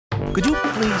Could you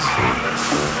please?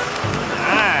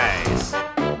 Nice.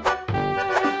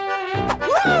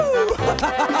 Woo!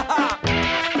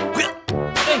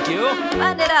 Thank you.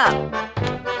 Button it up.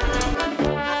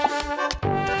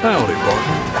 Howdy,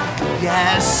 partner.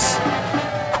 Yes.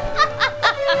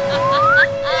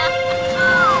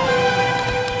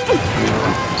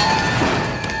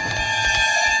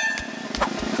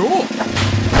 Cool.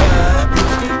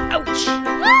 Ouch.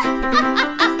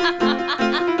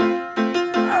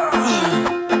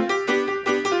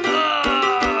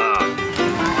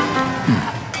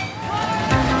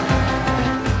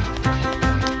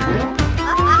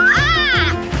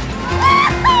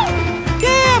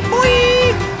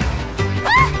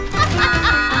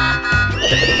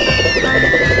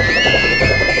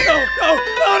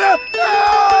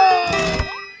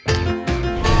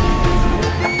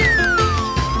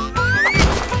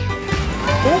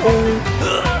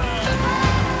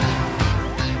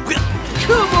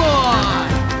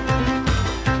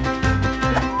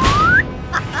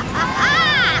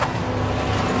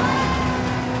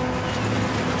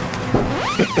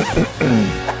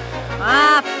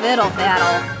 Fiddle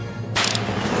faddle.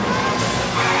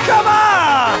 Come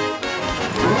on!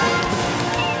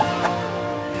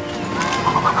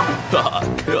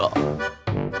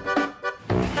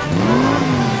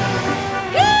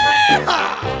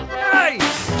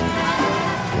 Nice!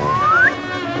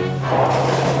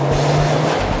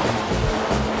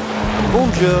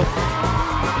 Bonjour.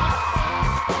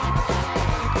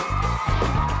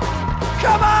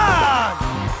 Come on!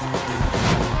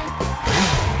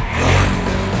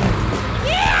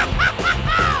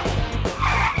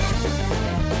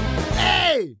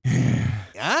 Hey!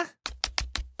 Huh?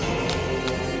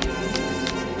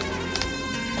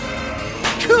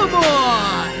 Come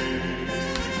on!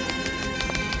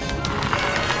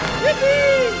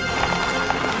 Yippee!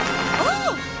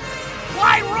 Oh!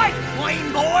 Quite right, plain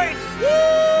boy!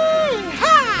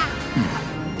 Yee-ha!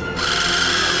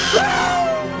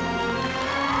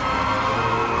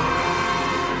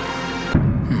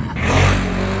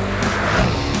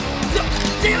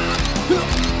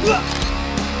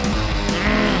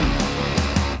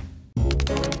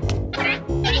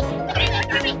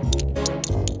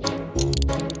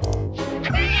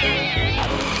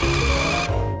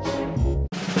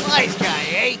 Nice guy,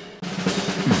 eh?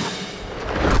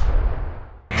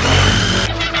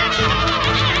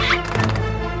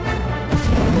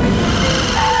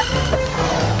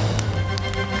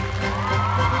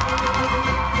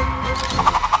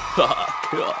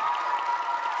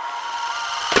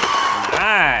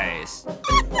 Nice.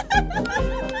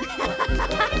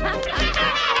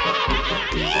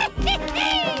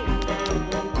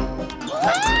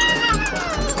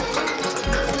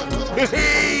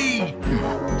 Hey!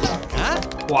 Huh?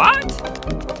 What?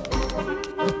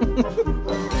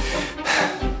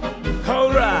 All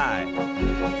right.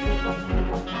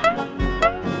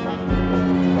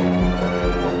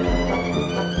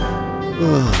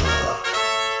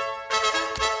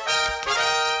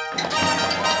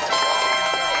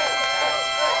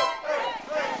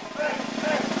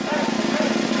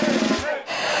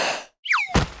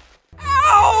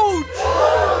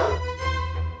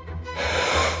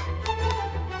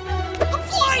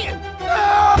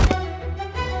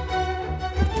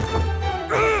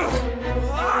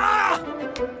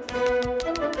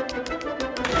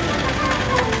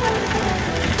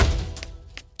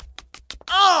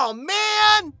 Oh,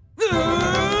 man!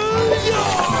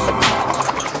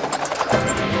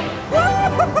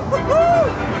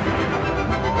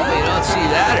 Well, you don't see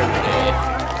that every day.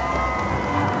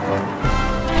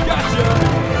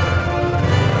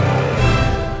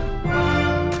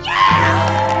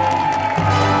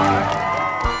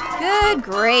 Good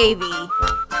gravy.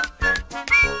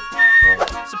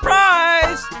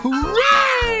 Surprise!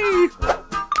 Hooray!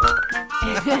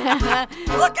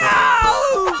 Look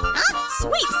out!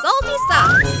 Sweet salty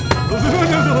sauce.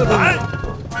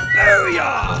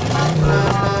 Booyah!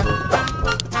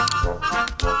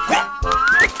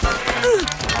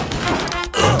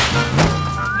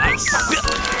 Nice.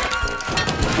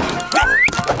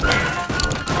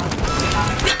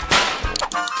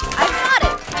 I've got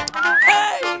it.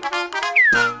 Hey!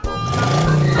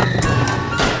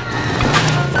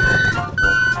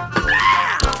 Hooray!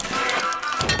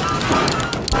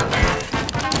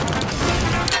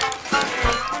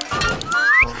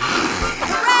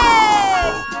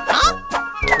 Huh?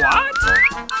 What?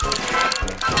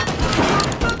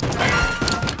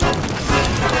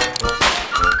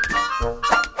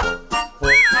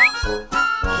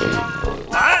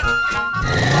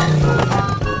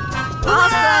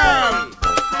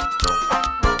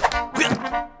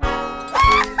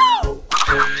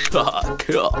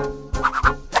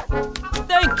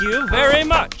 Thank you very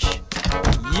much.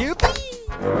 Yippee!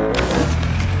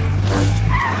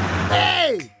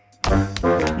 Hey!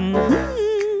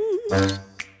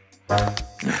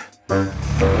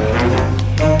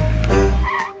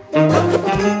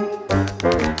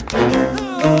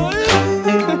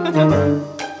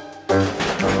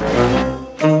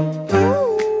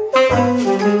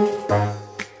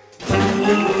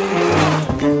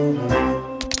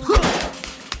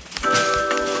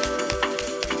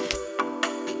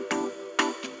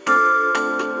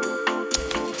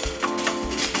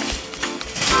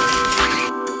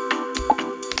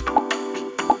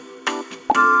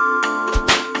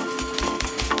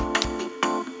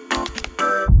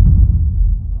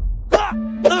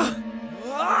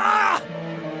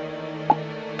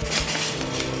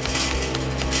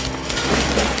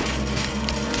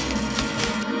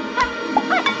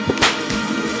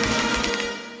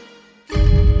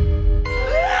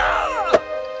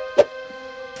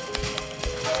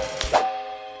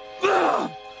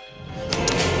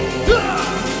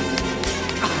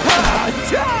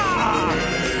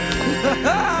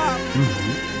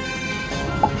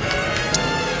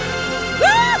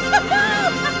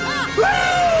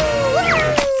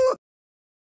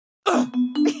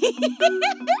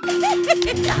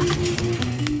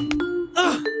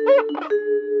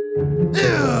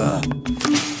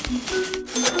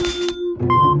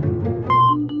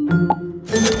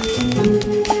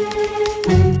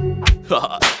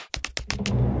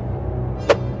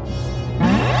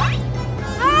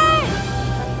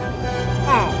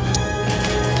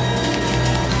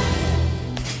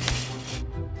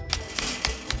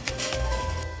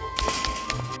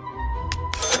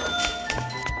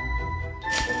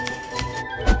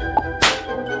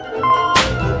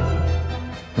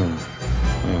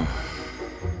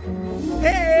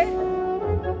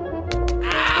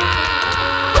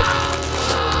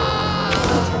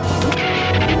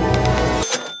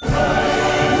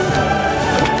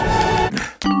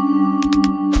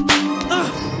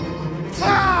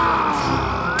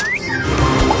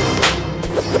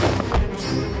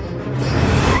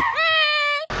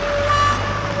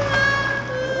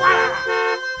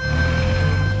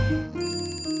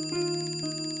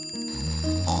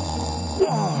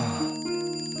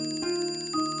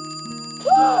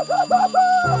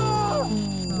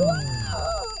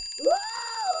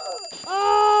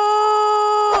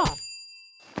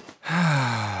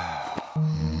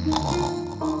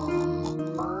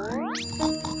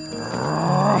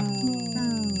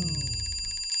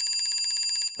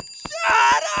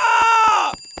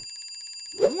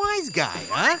 Wise guy,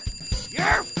 huh?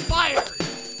 You're fired!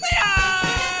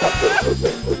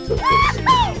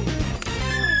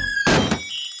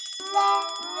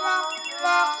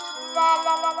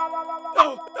 No,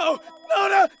 no, no, no,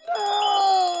 no!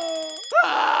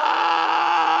 Ah!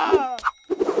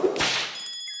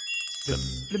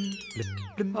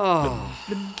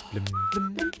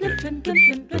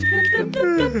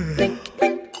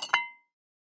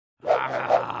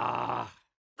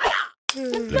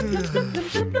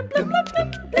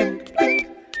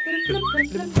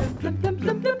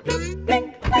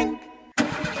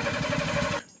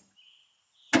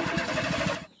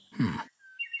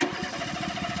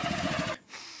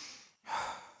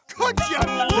 Could you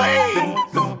please?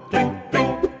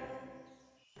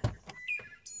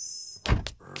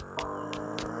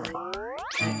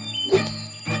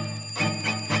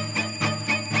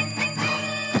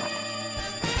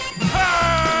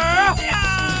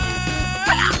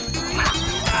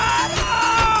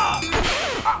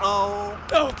 Uh-oh.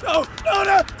 No, no, no, no,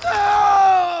 no!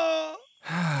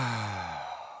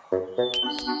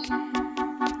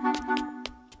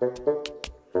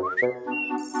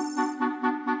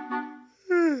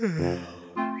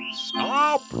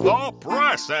 Stop the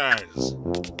presses!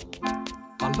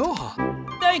 Aloha.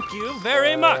 Thank you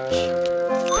very much.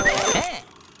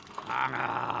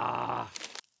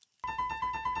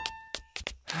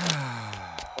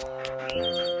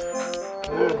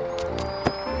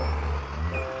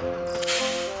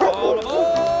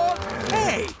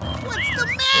 Hey, what's the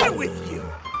matter with you?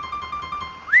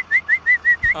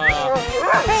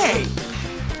 Hey,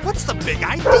 what's the big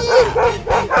idea?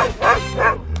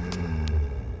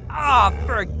 Ah,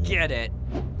 forget it.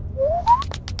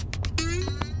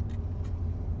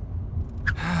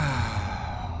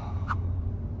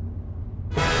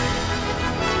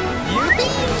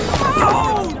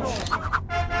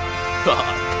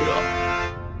 Ouch!